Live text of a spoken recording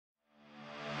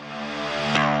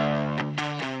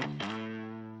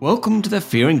Welcome to the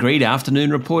Fear and Greed Afternoon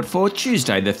Report for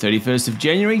Tuesday, the 31st of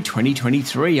January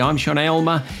 2023. I'm Sean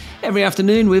Aylmer. Every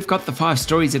afternoon, we've got the 5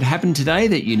 stories that happened today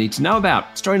that you need to know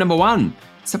about. Story number 1,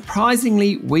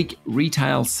 surprisingly weak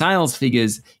retail sales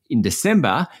figures in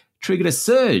December triggered a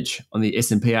surge on the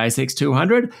S&P ASX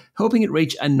 200, helping it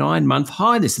reach a 9-month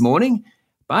high this morning.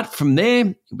 But from there,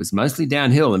 it was mostly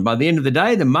downhill, and by the end of the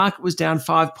day, the market was down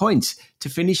 5 points to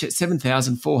finish at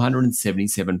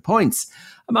 7,477 points.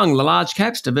 Among the large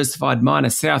caps, diversified miner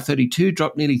South32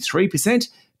 dropped nearly 3%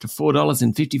 to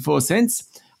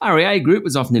 $4.54. REA Group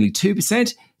was off nearly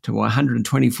 2% to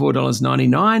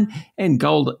 $124.99, and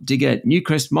gold digger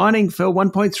Newcrest Mining fell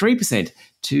 1.3%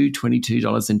 to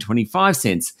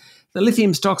 $22.25. The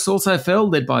lithium stocks also fell,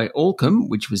 led by Allkem,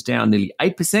 which was down nearly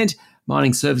 8%.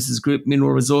 Mining services group Mineral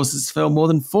Resources fell more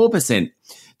than 4%.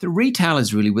 The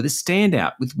retailers really were the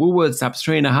standout, with Woolworths up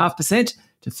 3.5%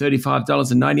 to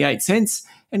 $35.98,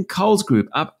 and Coles Group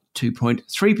up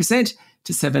 2.3%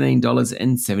 to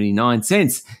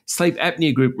 $17.79. Sleep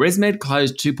apnea group ResMed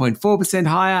closed 2.4%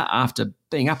 higher after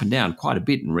being up and down quite a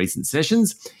bit in recent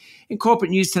sessions. In corporate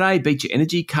news today, Beecher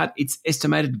Energy cut its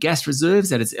estimated gas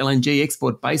reserves at its LNG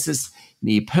export basis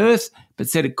near Perth, but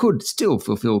said it could still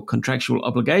fulfil contractual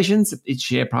obligations. Its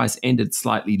share price ended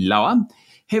slightly lower.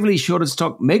 Heavily shorted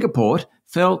stock Megaport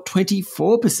fell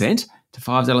 24% to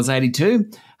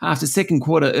 $5.82 after second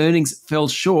quarter earnings fell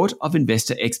short of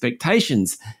investor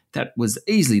expectations. That was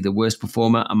easily the worst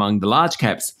performer among the large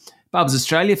caps. Bubs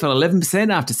Australia fell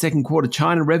 11% after second quarter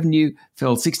China revenue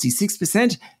fell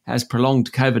 66% as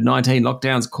prolonged COVID-19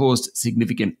 lockdowns caused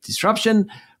significant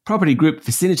disruption. Property group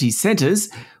Vicinity Centres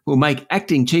will make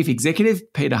acting chief executive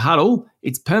Peter Huddle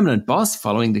its permanent boss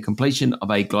following the completion of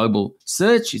a global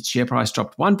search. Its share price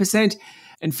dropped 1%.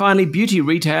 And finally, beauty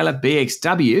retailer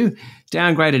BXW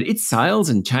downgraded its sales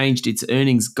and changed its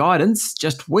earnings guidance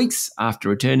just weeks after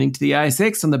returning to the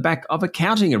ASX on the back of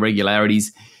accounting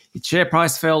irregularities. Its share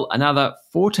price fell another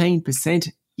 14%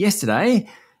 yesterday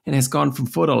and has gone from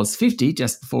 $4.50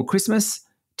 just before Christmas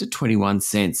to 21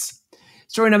 cents.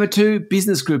 Story number 2,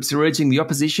 business groups are urging the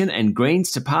opposition and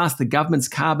Greens to pass the government's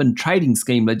carbon trading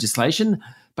scheme legislation.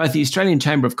 Both the Australian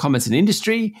Chamber of Commerce and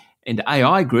Industry and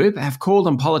AI Group have called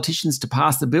on politicians to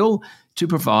pass the bill to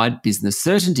provide business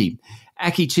certainty.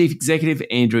 ACCI Chief Executive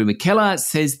Andrew McKellar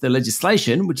says the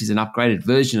legislation, which is an upgraded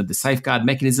version of the safeguard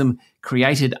mechanism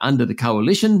created under the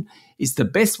coalition, is the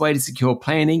best way to secure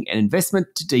planning and investment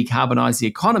to decarbonise the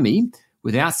economy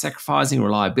without sacrificing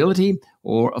reliability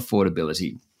or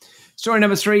affordability. Story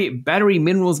number 3, battery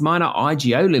minerals miner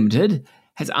IGO Limited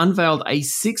has unveiled a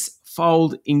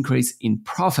 6-fold increase in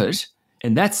profit,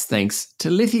 and that's thanks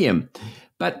to lithium.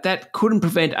 But that couldn't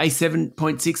prevent a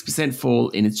 7.6% fall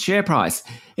in its share price.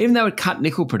 Even though it cut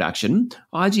nickel production,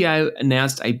 IGO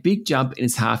announced a big jump in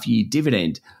its half-year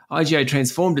dividend. IGO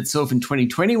transformed itself in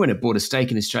 2020 when it bought a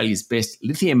stake in Australia's best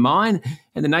lithium mine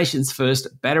and the nation's first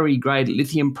battery-grade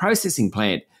lithium processing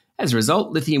plant. As a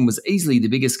result, lithium was easily the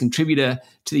biggest contributor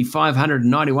to the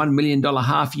 $591 million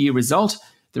half-year result.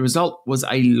 The result was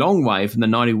a long way from the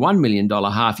 $91 million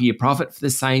half-year profit for the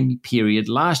same period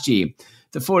last year.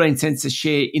 The 14 cents a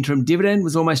share interim dividend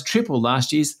was almost triple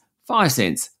last year's 5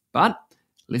 cents. But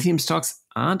lithium stocks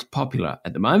aren't popular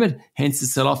at the moment, hence the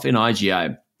sell-off in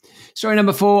IGO. Story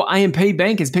number 4, AMP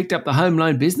Bank has picked up the home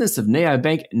loan business of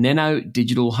neobank Nano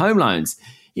Digital Home Loans.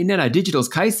 In Nano Digital's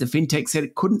case, the fintech said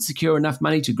it couldn't secure enough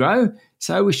money to grow,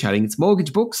 so was shutting its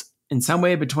mortgage books, and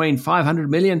somewhere between $500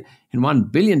 million and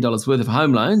 $1 billion worth of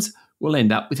home loans will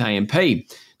end up with AMP.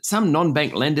 Some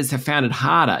non-bank lenders have found it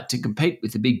harder to compete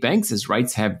with the big banks as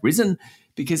rates have risen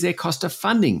because their cost of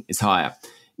funding is higher.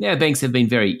 Now, banks have been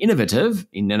very innovative.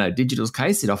 In Nano Digital's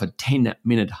case, it offered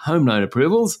 10-minute home loan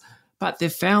approvals, but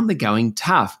they've found the going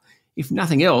tough. If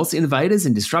nothing else, innovators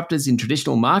and disruptors in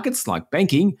traditional markets like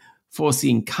banking force the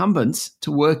incumbents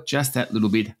to work just that little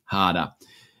bit harder.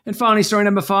 And finally, story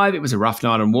number 5, it was a rough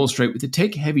night on Wall Street with the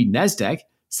tech-heavy Nasdaq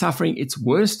suffering its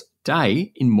worst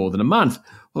day in more than a month,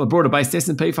 while the broader-based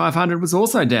S&P 500 was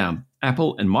also down.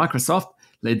 Apple and Microsoft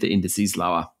led the indices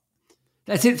lower.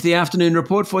 That's it for the afternoon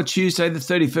report for Tuesday, the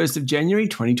 31st of January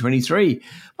 2023.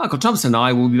 Michael Thompson and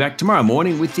I will be back tomorrow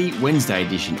morning with the Wednesday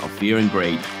edition of Fear and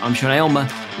Greed. I'm Sean Aylmer.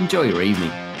 Enjoy your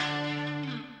evening.